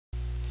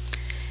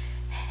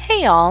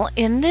Hey all,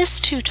 in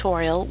this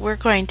tutorial we're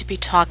going to be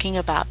talking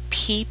about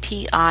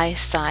PPI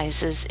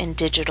sizes in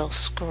digital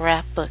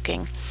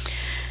scrapbooking.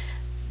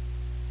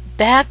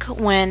 Back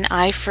when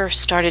I first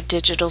started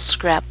digital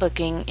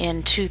scrapbooking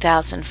in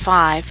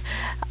 2005,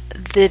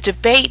 the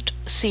debate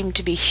seemed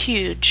to be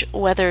huge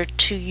whether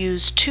to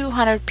use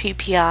 200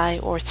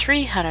 PPI or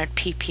 300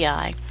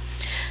 PPI.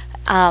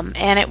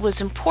 And it was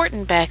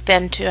important back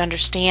then to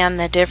understand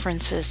the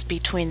differences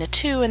between the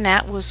two, and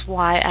that was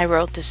why I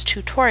wrote this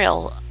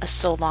tutorial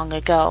so long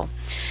ago.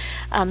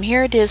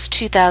 Here it is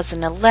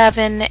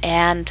 2011,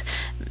 and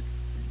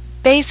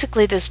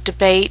basically this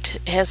debate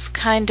has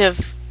kind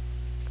of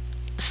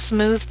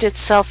smoothed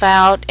itself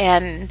out,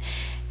 and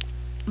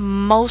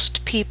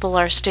most people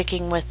are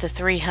sticking with the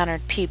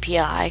 300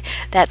 PPI.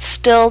 That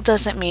still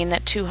doesn't mean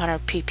that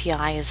 200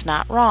 PPI is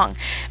not wrong.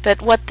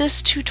 But what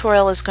this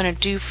tutorial is going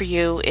to do for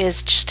you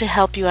is just to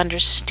help you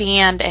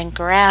understand and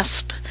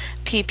grasp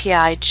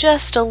PPI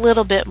just a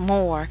little bit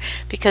more,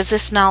 because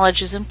this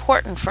knowledge is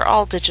important for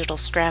all digital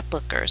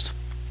scrapbookers.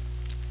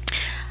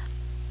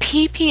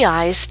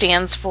 PPI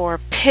stands for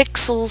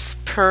pixels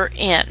per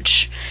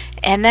inch,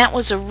 and that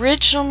was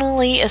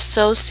originally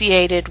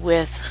associated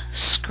with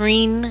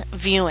screen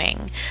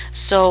viewing.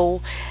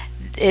 So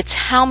it's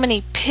how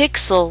many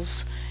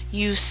pixels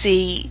you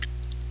see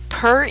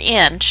per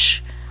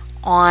inch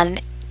on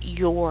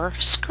your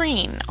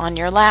screen, on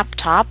your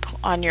laptop,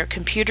 on your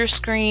computer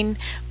screen,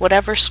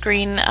 whatever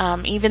screen,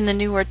 even the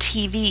newer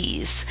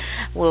TVs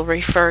will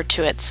refer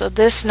to it. So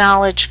this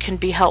knowledge can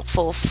be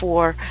helpful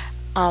for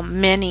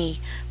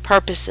many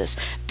purposes.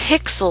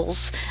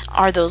 Pixels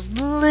are those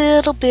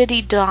little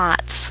bitty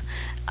dots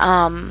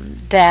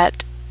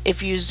that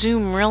if you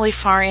zoom really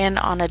far in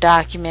on a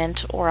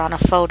document or on a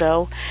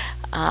photo,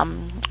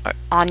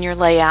 on your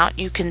layout,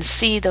 you can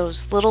see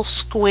those little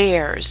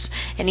squares,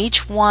 and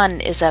each one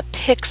is a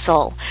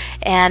pixel,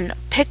 and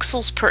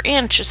pixels per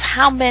inch is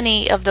how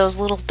many of those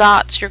little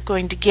dots you're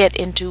going to get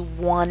into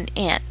 1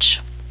 inch.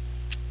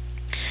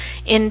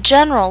 In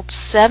general,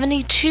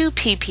 72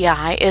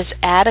 PPI is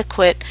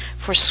adequate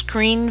for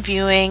screen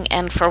viewing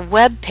and for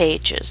web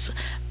pages,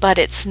 but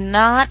it's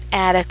not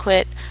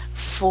adequate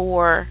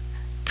for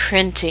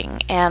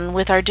printing. And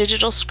with our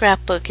digital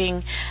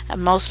scrapbooking,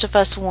 most of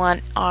us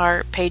want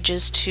our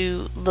pages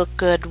to look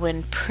good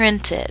when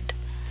printed.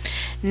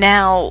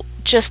 Now,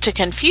 just to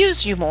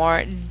confuse you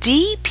more,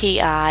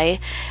 DPI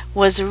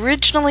was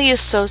originally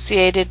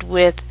associated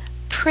with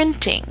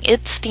printing.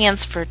 It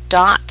stands for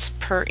dots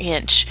per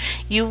inch.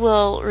 You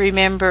will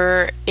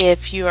remember,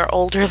 if you are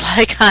older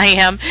like I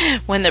am,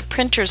 when the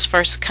printers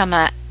first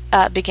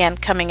began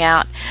coming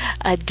out,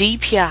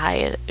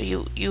 DPI,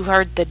 you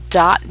heard the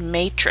dot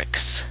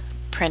matrix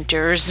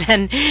printers,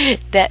 and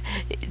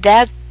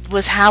that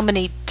was how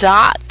many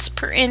dots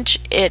per inch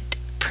it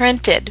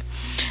printed.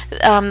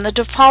 The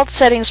default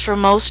settings for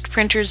most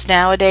printers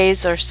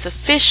nowadays are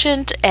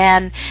sufficient,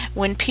 and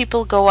when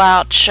people go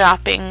out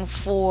shopping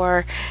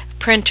for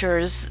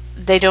printers,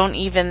 they don't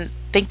even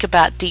think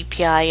about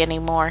DPI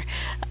anymore,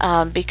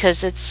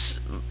 because it's,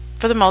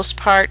 for the most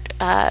part,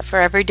 for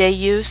everyday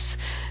use,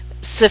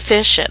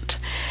 sufficient.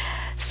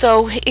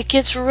 So it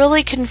gets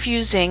really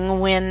confusing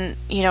when,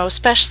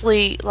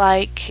 especially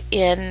like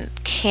in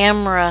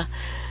camera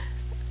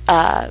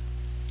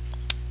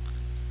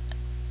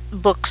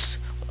books,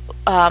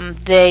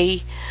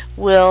 they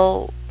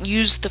will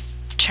use the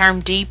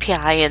term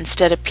DPI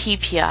instead of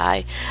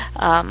PPI.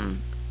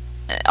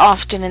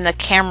 Often in the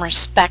camera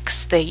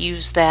specs they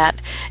use that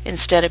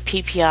instead of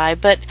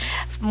PPI, but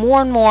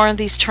more and more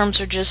these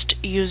terms are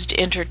just used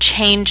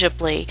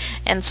interchangeably,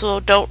 and so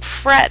don't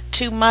fret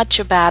too much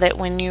about it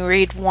when you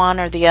read one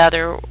or the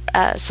other.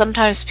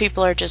 Sometimes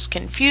people are just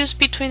confused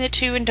between the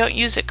two and don't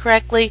use it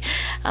correctly.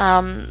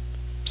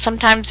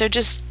 Sometimes they're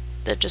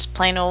just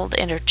plain old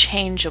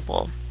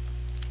interchangeable.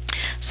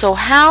 So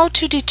how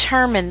to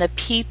determine the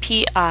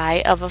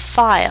PPI of a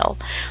file?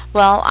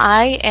 Well,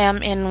 I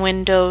am in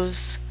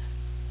Windows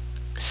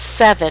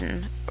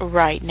 7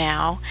 right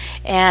now,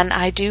 and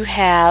I do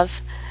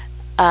have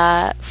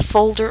a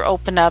folder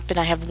open up, and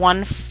I have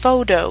one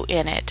photo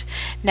in it.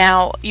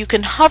 Now you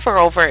can hover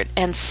over it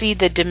and see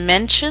the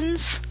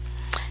dimensions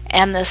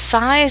and the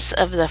size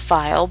of the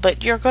file,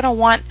 but you're going to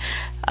want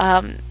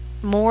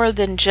more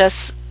than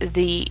just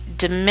the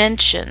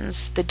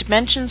dimensions. The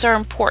dimensions are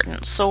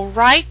important, so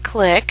right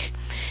click,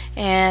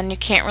 and you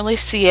can't really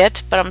see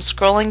it, but I'm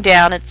scrolling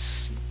down,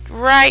 it's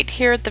right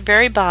here at the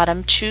very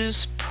bottom.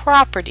 Choose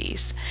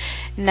Properties.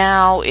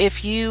 Now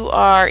if you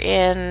are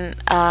in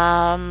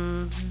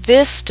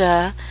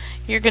Vista,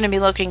 you're going to be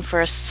looking for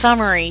a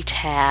Summary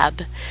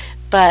tab,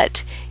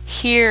 but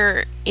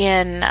here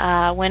in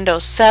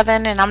Windows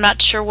 7, and I'm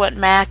not sure what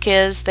Mac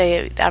is,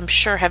 I'm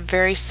sure have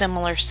very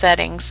similar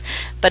settings,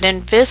 but in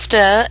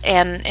Vista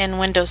and in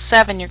Windows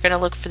 7 you're going to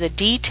look for the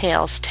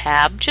Details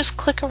tab. Just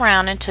click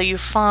around until you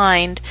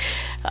find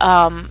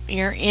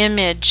your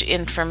image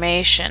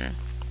information.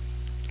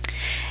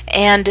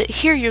 And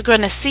here you're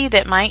going to see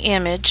that my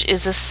image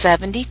is a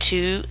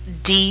 72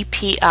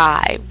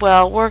 DPI.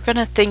 Well, we're going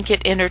to think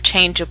it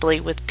interchangeably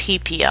with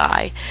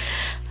PPI.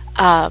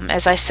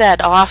 As I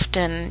said,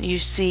 often you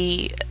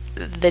see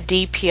the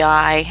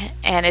DPI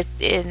and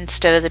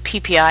instead of the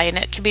PPI, and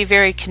it can be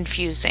very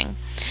confusing.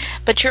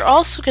 But you're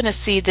also going to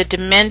see the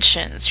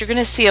dimensions. You're going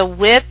to see a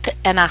width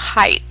and a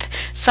height.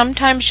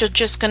 Sometimes you're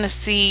just going to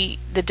see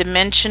the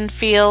dimension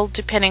field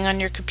depending on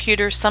your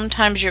computer.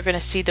 Sometimes you're going to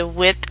see the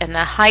width and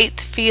the height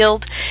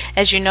field.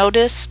 As you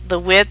notice, the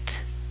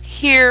width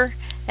here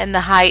and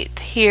the height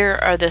here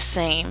are the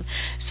same.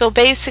 So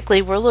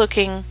basically we're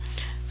looking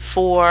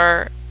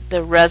for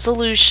the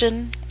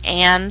resolution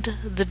and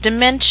the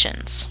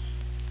dimensions.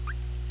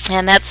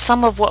 And that's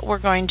some of what we're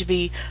going to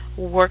be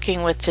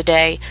working with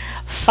today.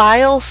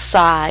 File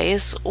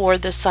size, or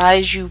the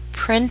size you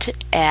print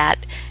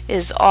at,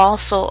 is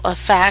also a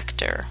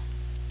factor.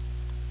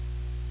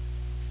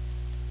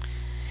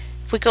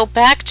 If we go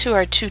back to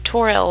our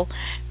tutorial,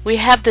 we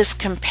have this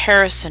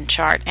comparison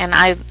chart, and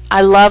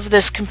I love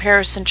this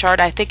comparison chart.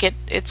 I think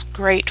it's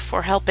great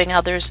for helping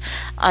others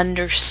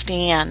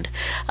understand.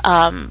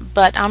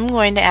 But I'm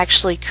going to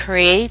actually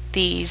create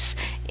these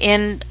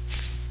in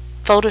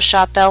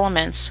Photoshop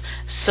Elements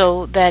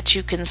so that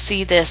you can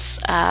see this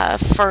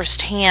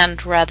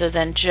firsthand rather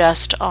than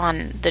just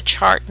on the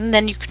chart, and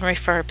then you can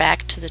refer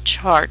back to the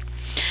chart.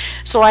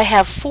 So I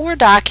have 4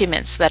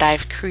 documents that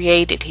I've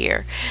created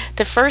here.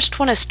 The first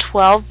one is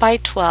 12 by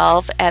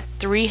 12 at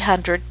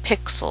 300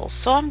 pixels.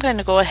 So I'm going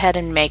to go ahead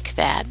and make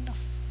that.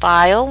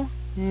 File,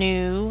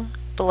 New,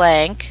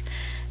 Blank,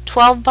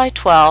 12 by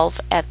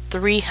 12 at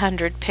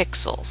 300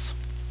 pixels.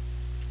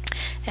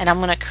 And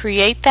I'm going to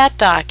create that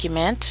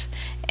document.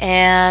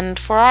 And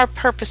for our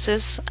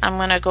purposes, I'm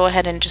going to go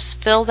ahead and just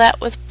fill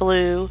that with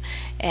blue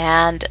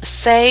and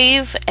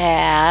save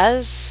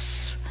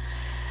as,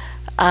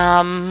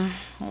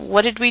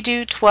 what did we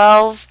do?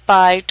 12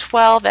 by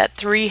 12 at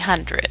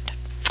 300.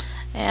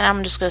 And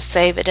I'm just going to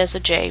save it as a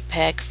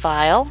JPEG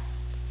file.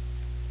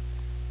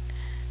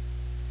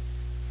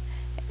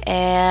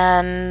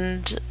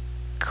 And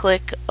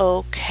click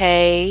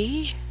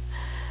OK.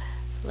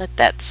 Let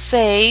that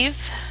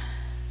save.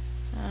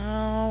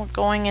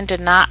 Going into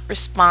not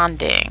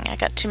responding. I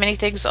got too many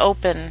things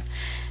open.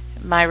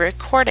 My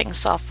recording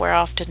software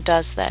often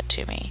does that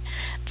to me.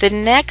 The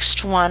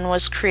next one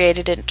was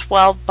created in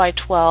 12 by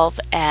 12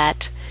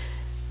 at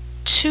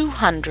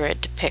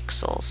 200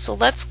 pixels. So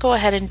let's go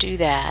ahead and do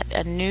that.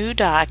 A new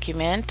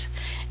document,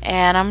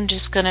 and I'm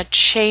just going to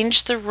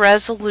change the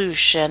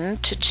resolution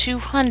to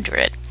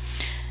 200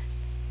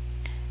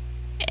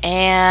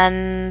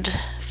 and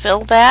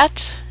fill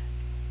that,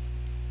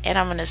 and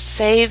I'm going to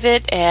save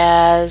it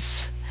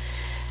as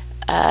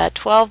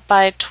 12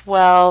 by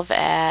 12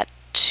 at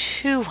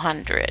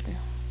 200.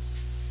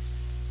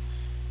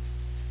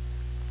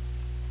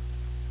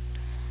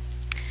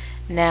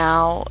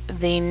 Now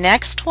the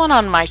next one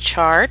on my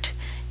chart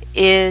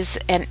is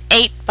an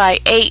 8 by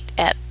 8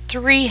 at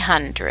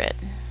 300.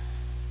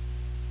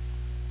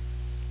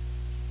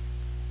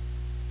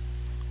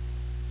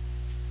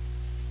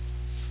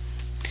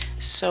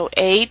 So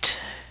 8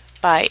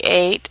 by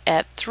 8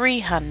 at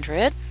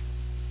 300.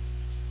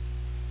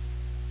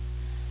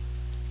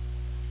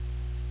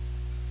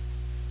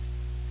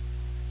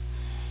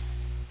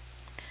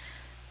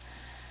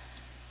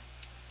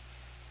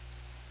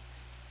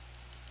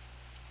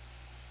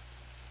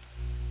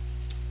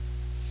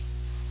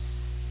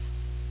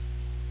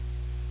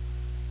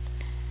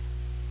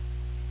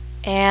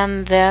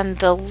 And then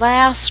the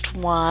last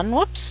one,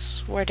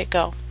 whoops, where'd it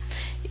go,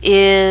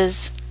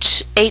 is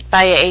 8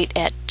 by 8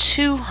 at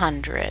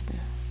 200.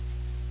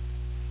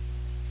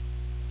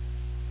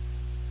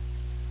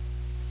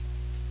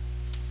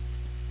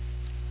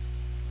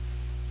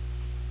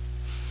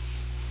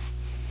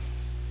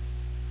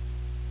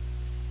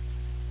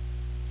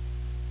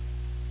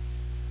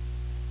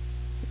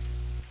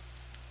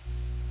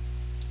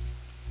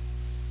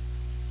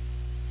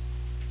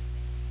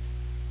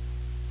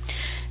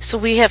 So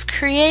we have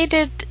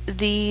created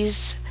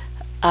these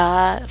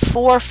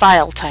 4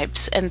 file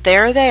types, and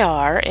there they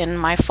are in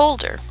my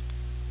folder.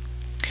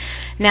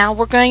 Now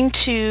we're going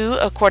to,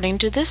 according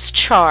to this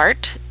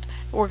chart,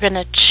 we're going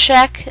to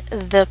check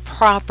the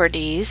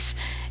properties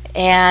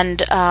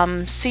and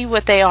see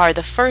what they are.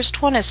 The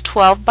first one is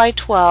 12 by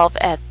 12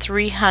 at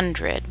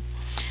 300.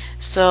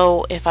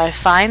 So if I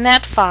find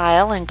that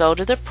file and go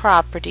to the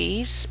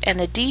properties and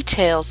the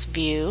details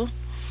view,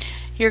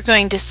 you're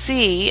going to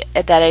see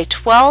that a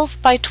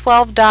 12 by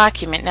 12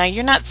 document, now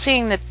you're not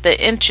seeing the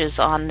inches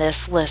on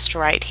this list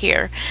right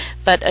here,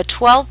 but a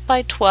 12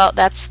 by 12,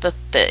 that's the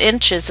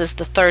inches is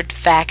the third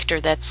factor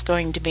that's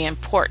going to be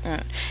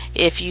important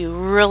if you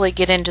really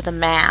get into the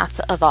math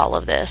of all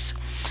of this.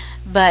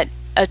 But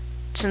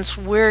since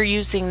we're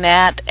using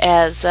that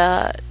as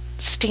a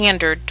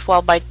standard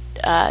 12 by,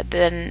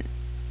 then,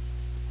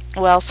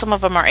 well, some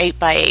of them are 8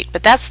 by 8,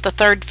 but that's the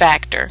third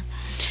factor.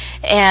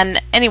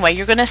 And anyway,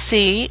 you're going to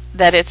see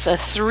that it's a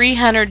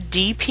 300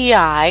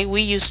 DPI.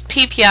 We used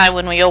PPI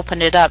when we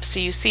opened it up, so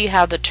you see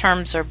how the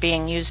terms are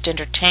being used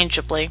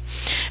interchangeably.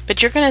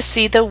 But you're going to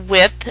see the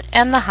width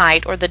and the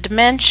height, or the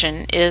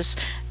dimension, is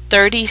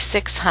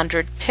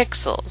 3600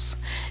 pixels.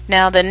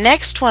 Now the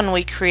next one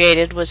we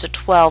created was a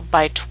 12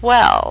 by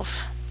 12.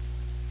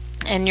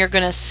 And you're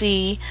going to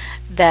see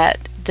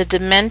that the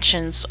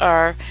dimensions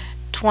are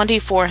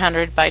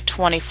 2400 by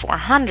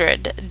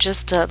 2400,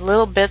 just a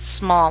little bit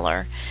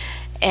smaller.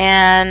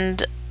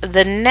 And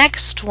the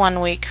next one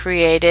we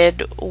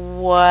created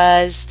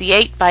was the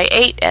 8 by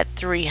 8 at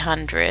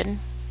 300.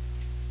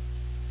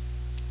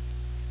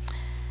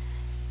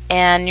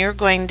 And you're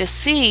going to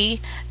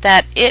see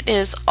that it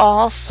is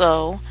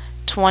also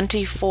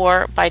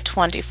 24 by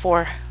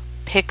 24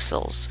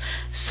 pixels.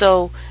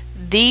 So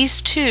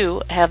these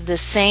two have the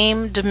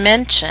same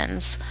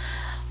dimensions,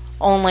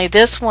 only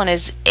this one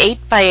is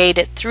 8 by 8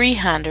 at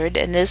 300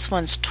 and this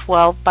one's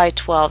 12 by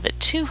 12 at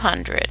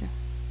 200.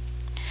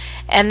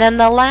 And then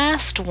the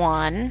last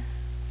one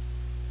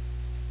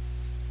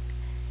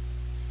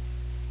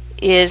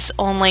is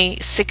only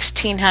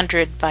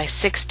 1600 by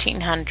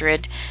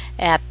 1600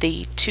 at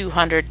the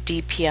 200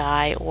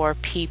 DPI or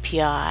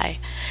PPI.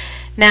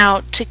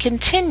 Now to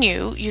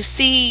continue, you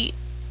see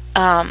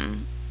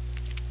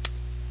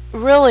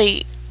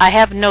really I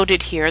have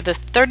noted here the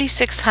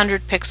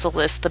 3600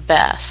 pixel is the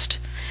best.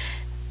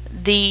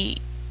 The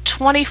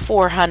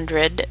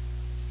 2400,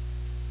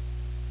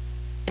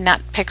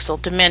 not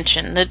pixel,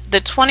 dimension, the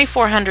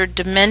 2400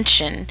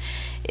 dimension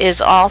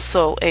is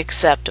also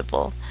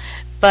acceptable.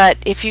 But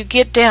if you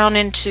get down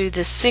into the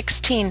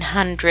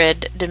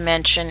 1600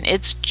 dimension,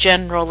 it's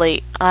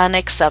generally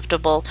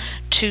unacceptable,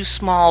 too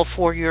small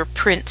for your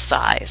print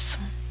size.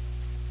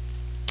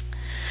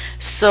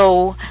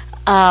 So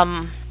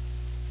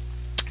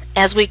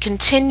as we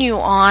continue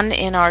on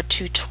in our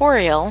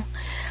tutorial,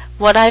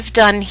 what I've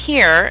done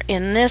here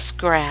in this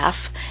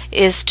graph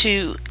is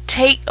to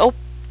take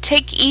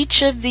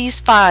each of these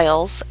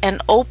files and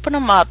open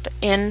them up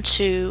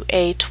into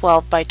a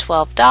 12 by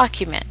 12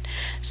 document.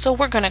 So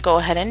we're going to go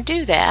ahead and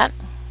do that.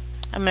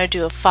 I'm going to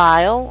do a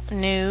File,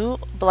 New,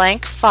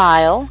 Blank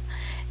File,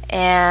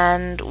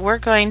 and we're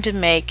going to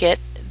make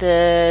it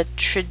the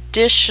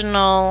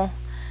traditional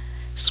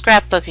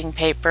scrapbooking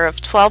paper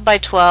of 12 by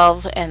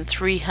 12 and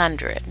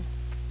 300.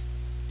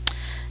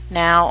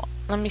 Now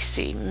let me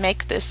see,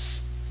 make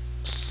this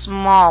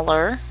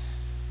smaller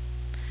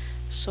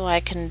so I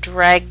can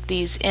drag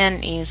these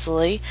in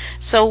easily.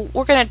 So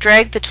we're going to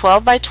drag the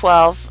 12 by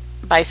 12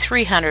 by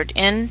 300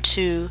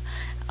 into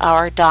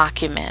our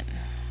document.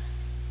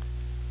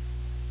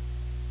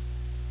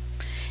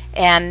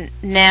 And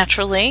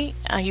naturally,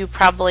 you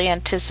probably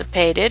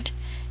anticipated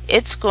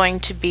it's going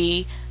to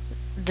be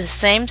the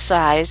same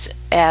size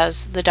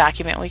as the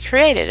document we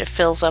created. It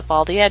fills up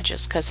all the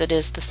edges because it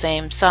is the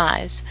same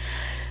size.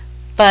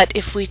 But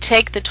if we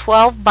take the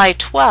 12 by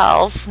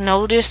 12,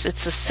 notice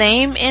it's the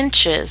same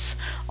inches,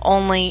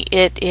 only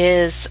it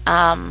is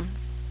 200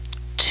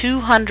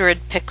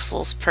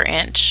 pixels per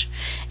inch.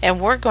 And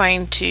we're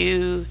going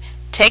to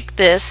take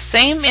this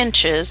same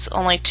inches,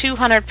 only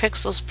 200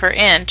 pixels per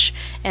inch,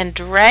 and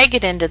drag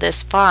it into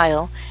this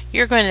file.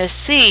 You're going to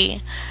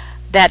see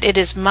that it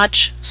is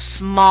much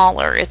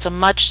smaller. It's a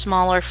much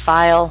smaller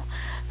file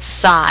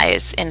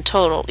size in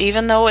total,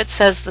 even though it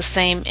says the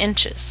same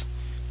inches.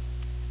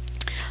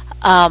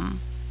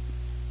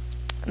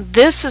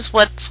 This is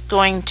what's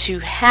going to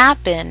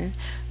happen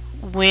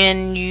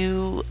when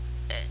you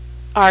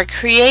are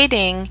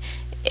creating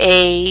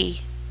a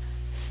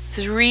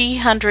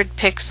 300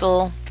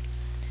 pixel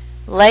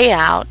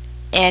layout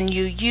and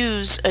you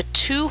use a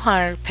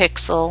 200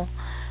 pixel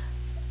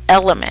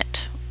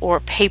element or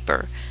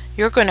paper.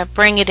 You're going to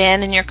bring it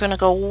in and you're going to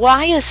go,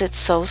 why is it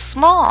so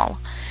small?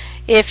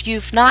 If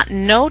you've not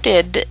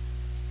noted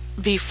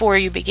before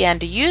you began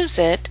to use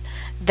it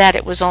that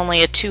it was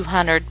only a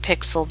 200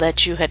 pixel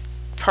that you had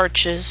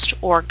purchased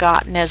or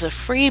gotten as a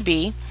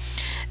freebie,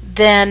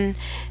 then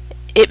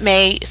it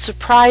may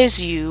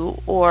surprise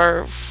you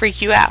or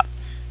freak you out.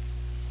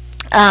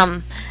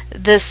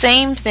 The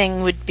same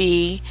thing would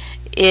be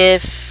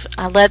if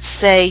let's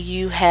say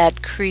you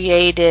had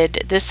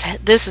created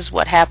this is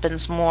what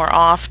happens more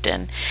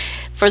often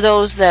for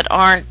those that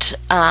aren't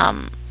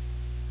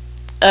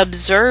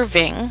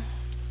observing.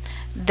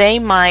 They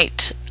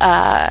might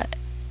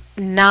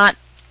not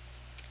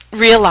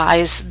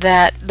realize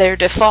that their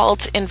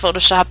default in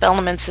Photoshop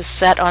Elements is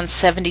set on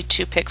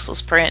 72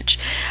 pixels per inch.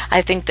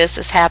 I think this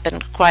has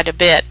happened quite a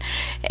bit,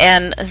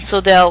 and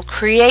so they'll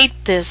create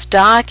this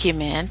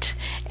document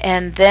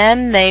and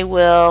then they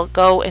will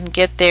go and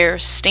get their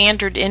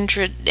standard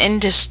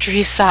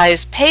industry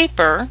size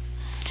paper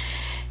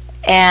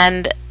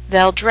and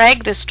they'll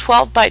drag this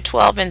 12 by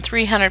 12 and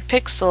 300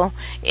 pixel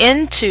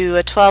into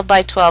a 12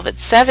 by 12 at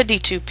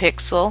 72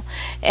 pixel,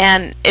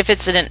 and if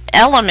it's an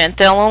element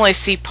they'll only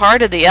see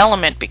part of the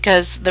element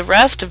because the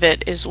rest of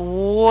it is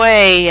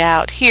way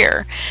out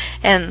here.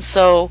 And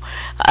so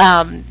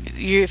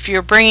if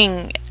you're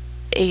bringing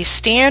a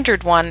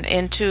standard one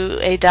into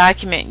a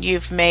document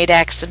you've made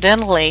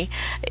accidentally,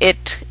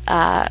 it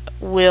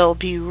will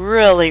be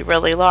really,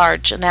 really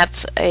large, and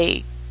that's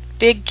a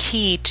big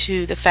key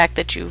to the fact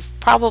that you've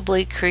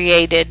probably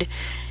created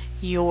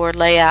your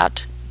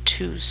layout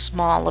too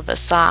small of a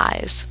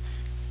size.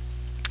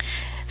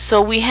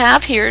 So we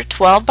have here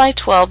 12 by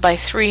 12 by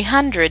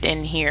 300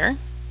 in here,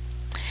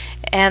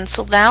 and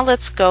so now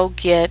let's go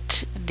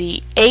get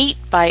the 8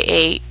 by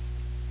 8.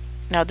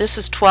 Now this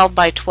is 12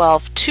 by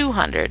 12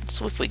 200.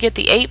 So if we get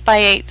the 8 by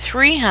 8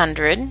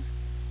 300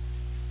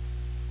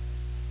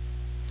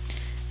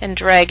 and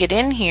drag it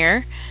in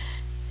here,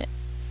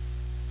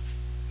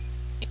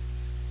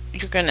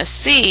 you're going to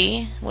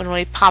see when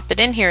we pop it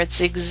in here it's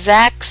the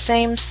exact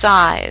same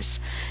size.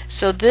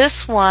 So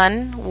this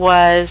one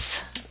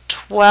was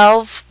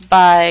 12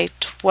 by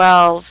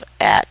 12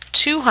 at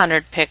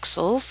 200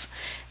 pixels,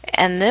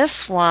 and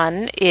this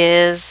one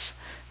is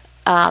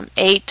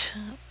 8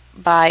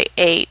 by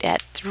 8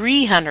 at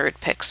 300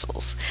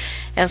 pixels.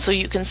 And so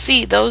you can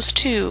see those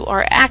two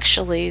are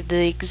actually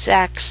the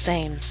exact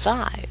same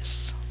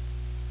size.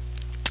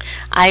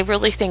 I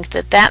really think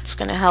that that's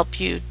going to help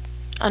you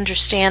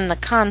understand the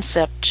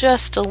concept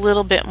just a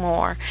little bit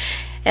more.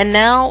 And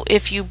now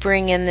if you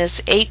bring in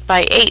this 8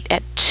 by 8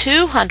 at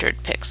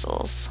 200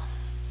 pixels,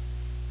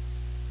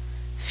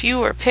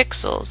 fewer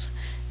pixels,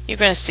 you're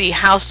going to see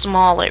how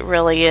small it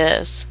really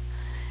is.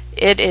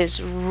 It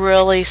is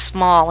really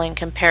small in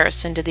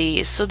comparison to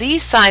these. So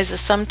these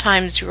sizes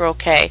sometimes you're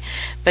okay,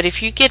 but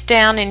if you get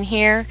down in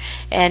here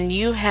and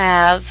you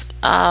have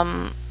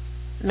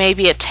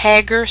maybe a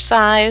tagger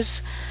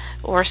size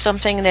or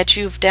something that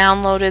you've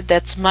downloaded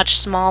that's much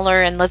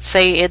smaller, and let's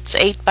say it's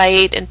 8 by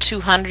 8 and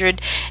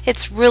 200,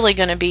 it's really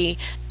going to be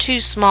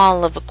too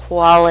small of a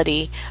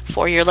quality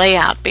for your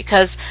layout,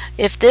 because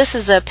if this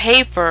is a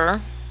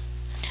paper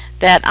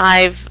that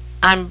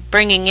I'm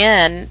bringing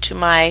in to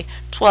my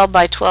 12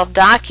 by 12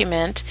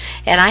 document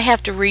and I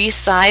have to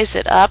resize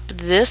it up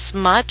this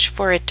much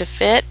for it to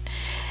fit,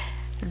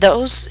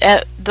 those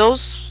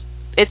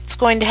it's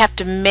going to have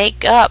to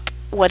make up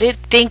what it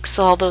thinks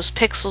all those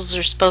pixels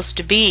are supposed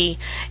to be,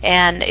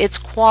 and its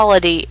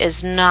quality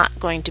is not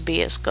going to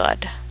be as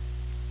good.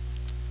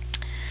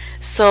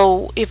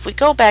 So if we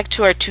go back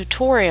to our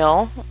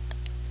tutorial,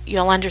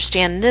 you'll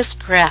understand this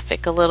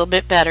graphic a little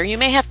bit better. You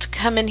may have to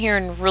come in here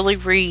and really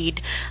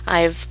read.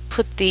 I've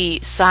put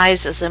the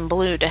sizes in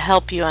blue to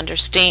help you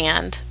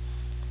understand.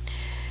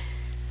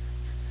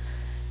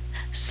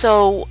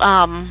 So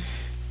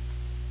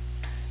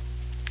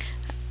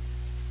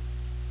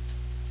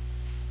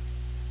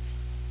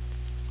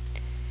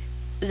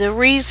the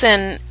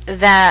reason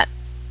that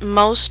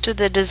most of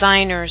the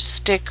designers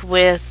stick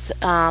with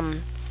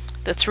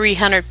the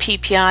 300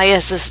 PPI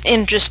as this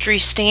industry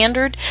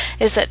standard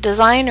is that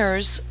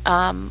designers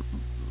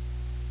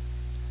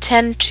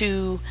tend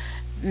to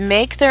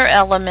make their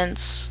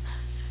elements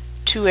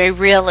to a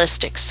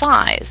realistic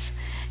size.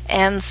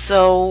 And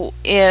so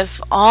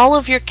if all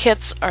of your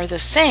kits are the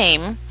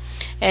same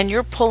and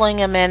you're pulling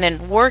them in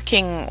and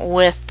working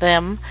with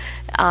them,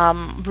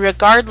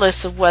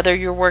 regardless of whether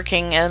you're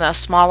working in a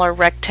smaller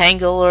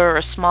rectangular or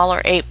a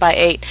smaller 8 by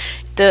 8,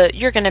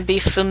 you're going to be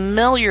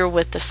familiar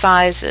with the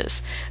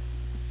sizes.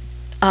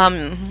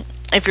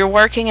 If you're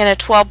working in a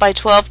 12 by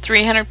 12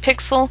 300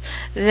 pixel,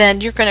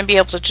 then you're going to be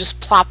able to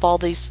just plop all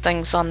these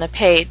things on the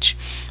page.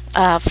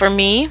 For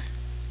me,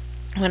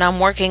 when I'm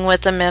working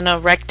with them in a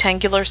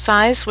rectangular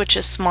size, which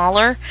is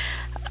smaller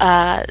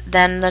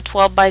than the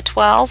 12 by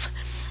 12,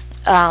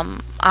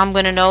 I'm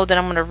going to know that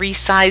I'm going to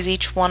resize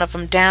each one of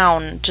them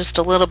down just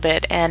a little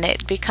bit, and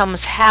it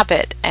becomes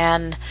habit,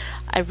 and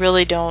I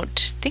really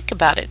don't think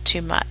about it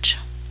too much.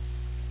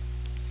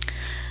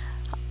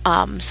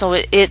 So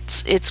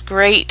it's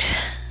great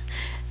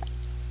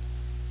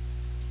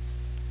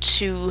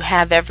to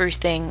have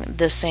everything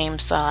the same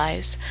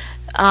size.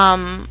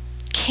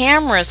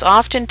 Cameras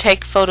often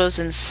take photos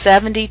in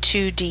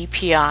 72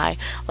 dpi.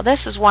 Well,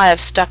 this is why I've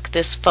stuck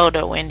this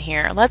photo in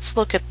here. Let's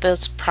look at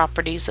those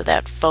properties of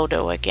that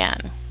photo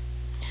again.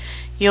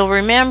 You'll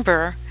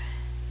remember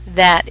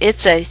that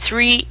it's a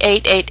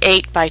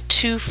 3888 by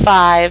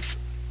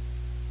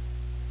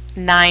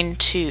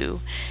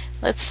 2592.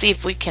 Let's see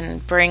if we can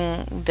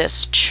bring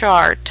this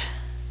chart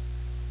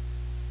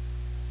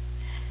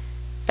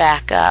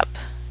back up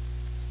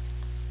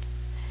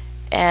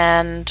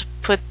and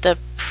put the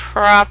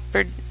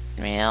proper,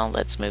 well,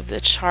 let's move the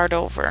chart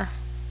over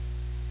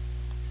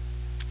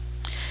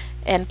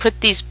and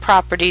put these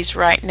properties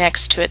right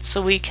next to it so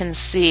we can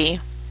see.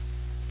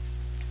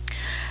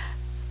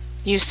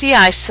 You see,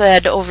 I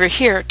said over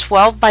here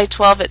 12 by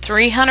 12 at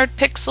 300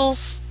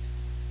 pixels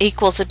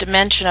equals a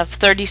dimension of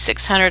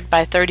 3600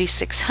 by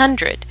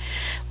 3600.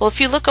 Well, if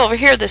you look over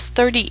here, this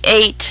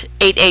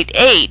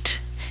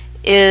 38888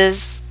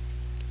 is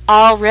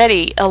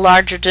already a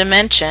larger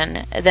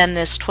dimension than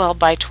this 12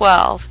 by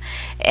 12,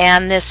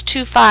 and this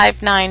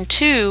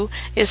 2592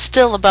 is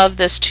still above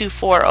this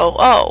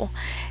 2400,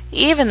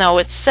 even though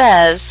it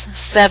says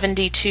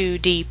 72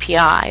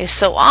 DPI.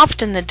 So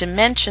often the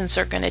dimensions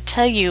are going to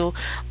tell you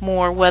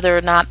more whether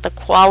or not the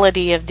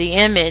quality of the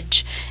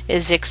image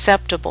is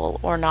acceptable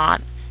or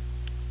not.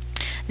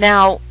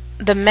 Now,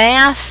 the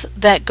math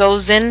that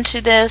goes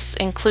into this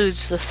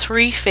includes the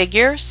 3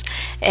 figures,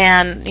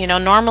 and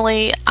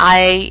normally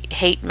I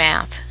hate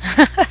math.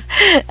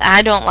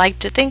 I don't like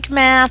to think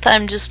math.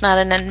 I'm just not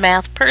a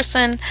math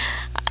person.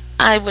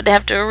 I would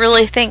have to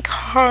really think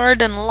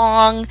hard and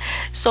long.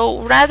 So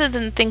rather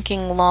than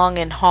thinking long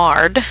and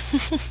hard,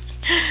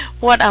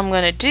 what I'm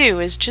going to do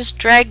is just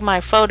drag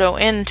my photo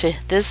into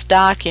this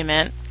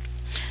document,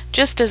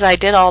 just as I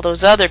did all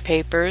those other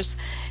papers,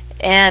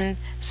 and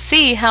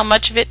see how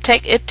much of it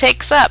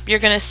takes up. You're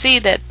going to see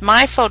that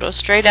my photo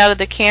straight out of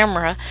the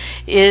camera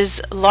is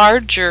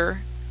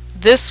larger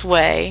this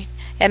way,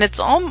 and it's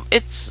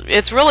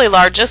really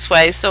large this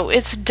way, so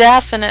it's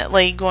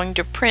definitely going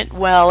to print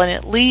well in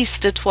at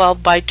least a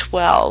 12 by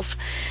 12.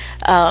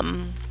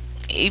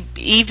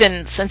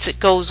 Even since it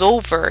goes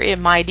over, it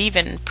might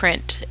even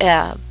print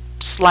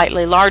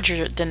slightly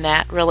larger than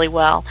that really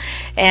well.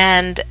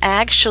 And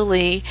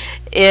actually,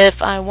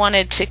 if I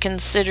wanted to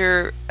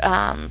consider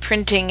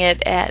printing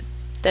it at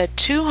the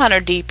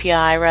 200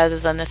 DPI rather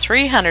than the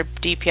 300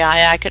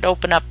 DPI, I could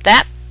open up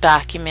that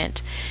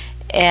document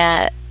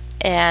and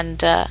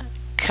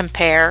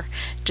compare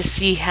to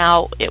see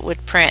how it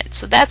would print.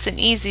 So that's an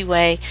easy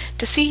way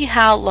to see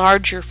how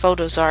large your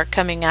photos are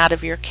coming out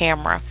of your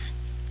camera.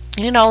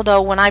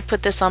 Though, when I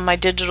put this on my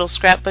digital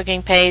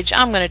scrapbooking page,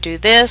 I'm going to do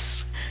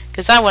this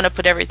because I want to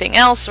put everything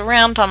else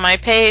around on my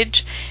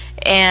page,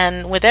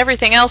 and with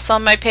everything else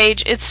on my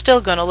page, it's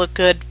still going to look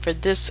good for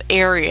this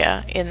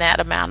area in that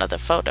amount of the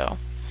photo.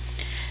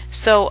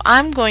 So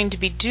I'm going to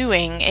be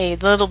doing a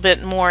little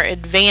bit more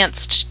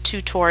advanced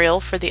tutorial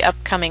for the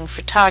upcoming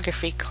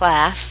photography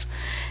class,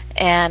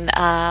 and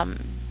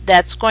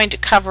that's going to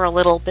cover a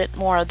little bit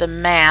more of the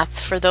math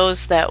for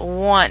those that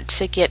want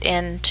to get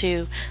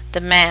into the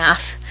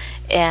math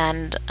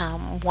and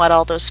what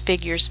all those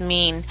figures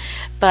mean.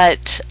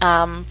 But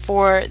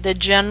for the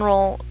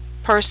general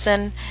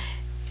person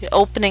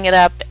opening it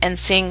up and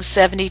seeing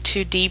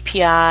 72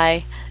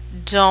 DPI,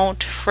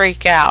 don't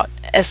freak out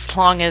as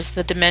long as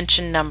the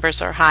dimension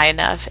numbers are high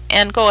enough,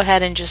 and go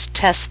ahead and just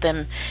test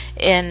them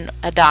in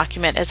a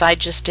document as I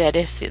just did,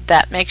 if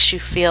that makes you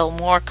feel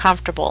more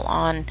comfortable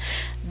on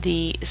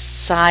the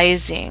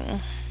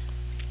sizing.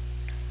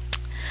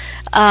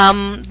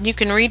 You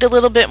can read a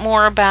little bit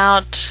more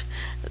about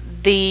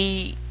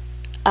the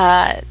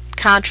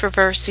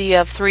controversy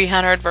of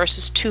 300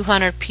 versus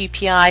 200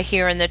 PPI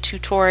here in the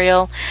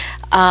tutorial.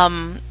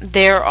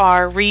 There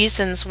are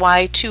reasons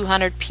why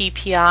 200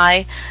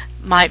 PPI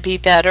might be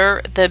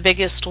better. The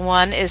biggest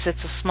one is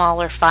it's a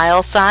smaller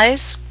file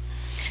size.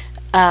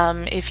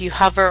 If you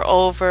hover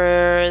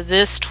over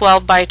this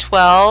 12 by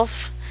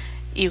 12,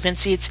 you can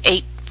see it's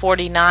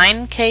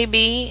 849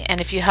 KB,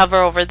 and if you hover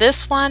over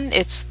this one,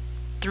 it's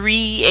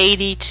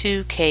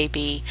 382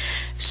 KB.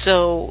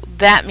 So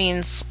that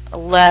means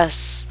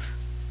less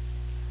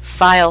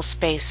file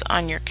space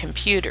on your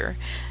computer.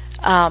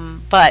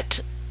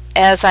 But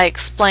as I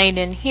explained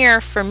in here,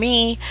 for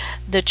me,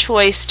 the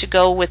choice to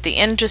go with the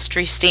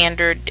industry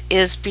standard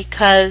is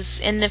because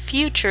in the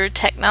future,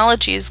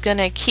 technology is going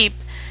to keep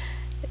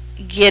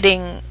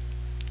getting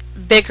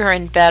bigger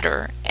and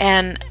better,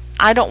 and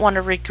I don't want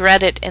to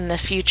regret it in the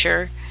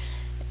future,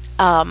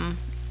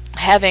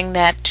 having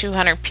that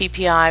 200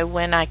 PPI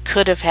when I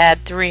could have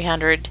had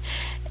 300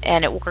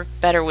 and it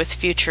worked better with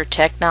future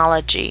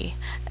technology.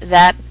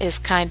 That is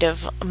kind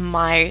of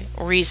my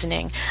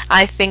reasoning.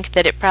 I think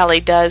that it probably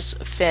does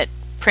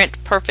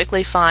print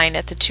perfectly fine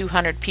at the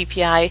 200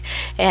 PPI,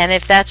 and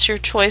if that's your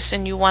choice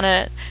and you want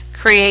to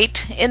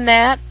create in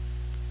that,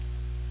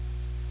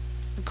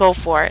 go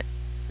for it.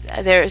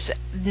 There's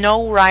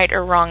no right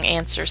or wrong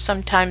answer.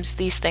 Sometimes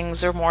these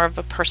things are more of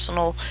a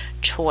personal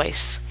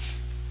choice.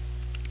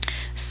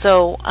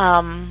 So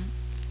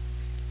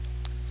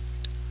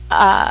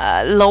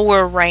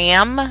lower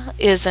RAM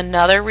is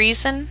another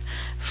reason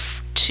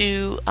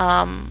to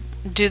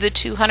do the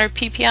 200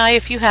 PPI.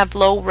 If you have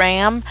low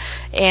RAM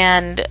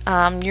and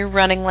you're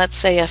running, let's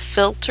say, a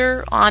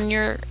filter on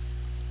your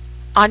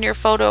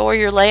photo or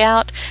your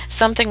layout,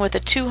 something with a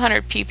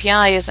 200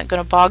 PPI isn't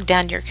going to bog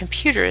down your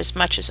computer as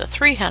much as a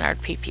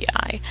 300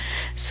 PPI.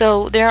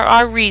 So there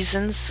are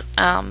reasons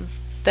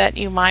that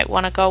you might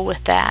want to go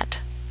with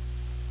that.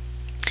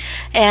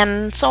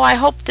 And so I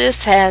hope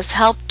this has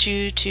helped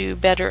you to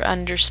better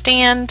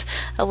understand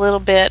a little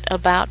bit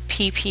about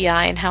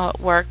PPI and how it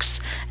works.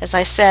 As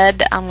I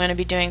said, I'm going to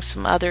be doing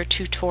some other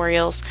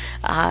tutorials.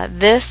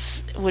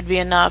 This would be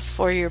enough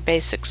for your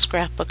basic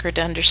scrapbooker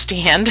to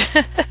understand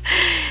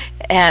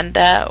and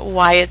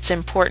why it's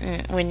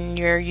important when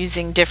you're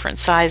using different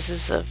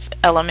sizes of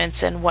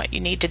elements and what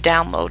you need to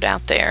download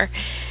out there.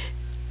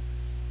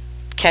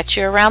 Catch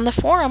you around the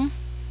forum.